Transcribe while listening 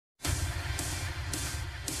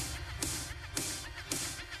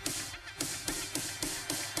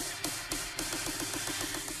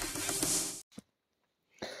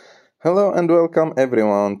Hello and welcome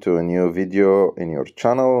everyone to a new video in your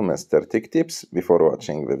channel, Mr. Tech Tips. Before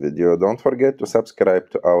watching the video, don't forget to subscribe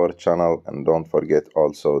to our channel and don't forget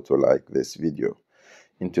also to like this video.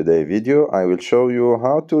 In today's video, I will show you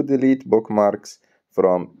how to delete bookmarks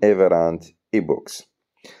from Everand Ebooks.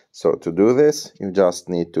 So to do this, you just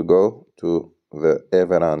need to go to the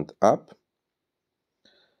Everand app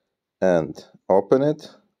and open it.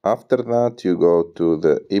 After that, you go to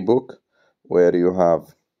the ebook where you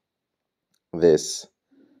have this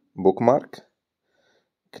bookmark.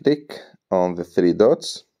 Click on the three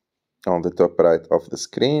dots on the top right of the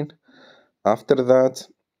screen. After that,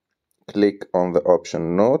 click on the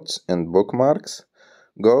option Notes and Bookmarks.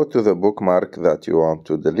 Go to the bookmark that you want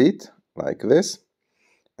to delete, like this,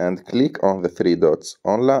 and click on the three dots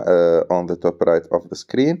on the top right of the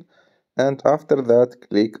screen. And after that,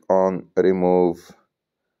 click on Remove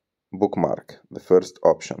Bookmark, the first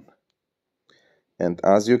option. And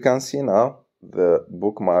as you can see now, the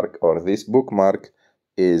bookmark or this bookmark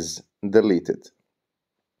is deleted.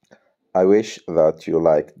 I wish that you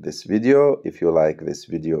liked this video. If you like this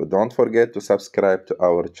video, don't forget to subscribe to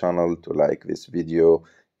our channel to like this video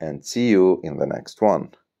and see you in the next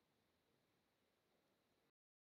one.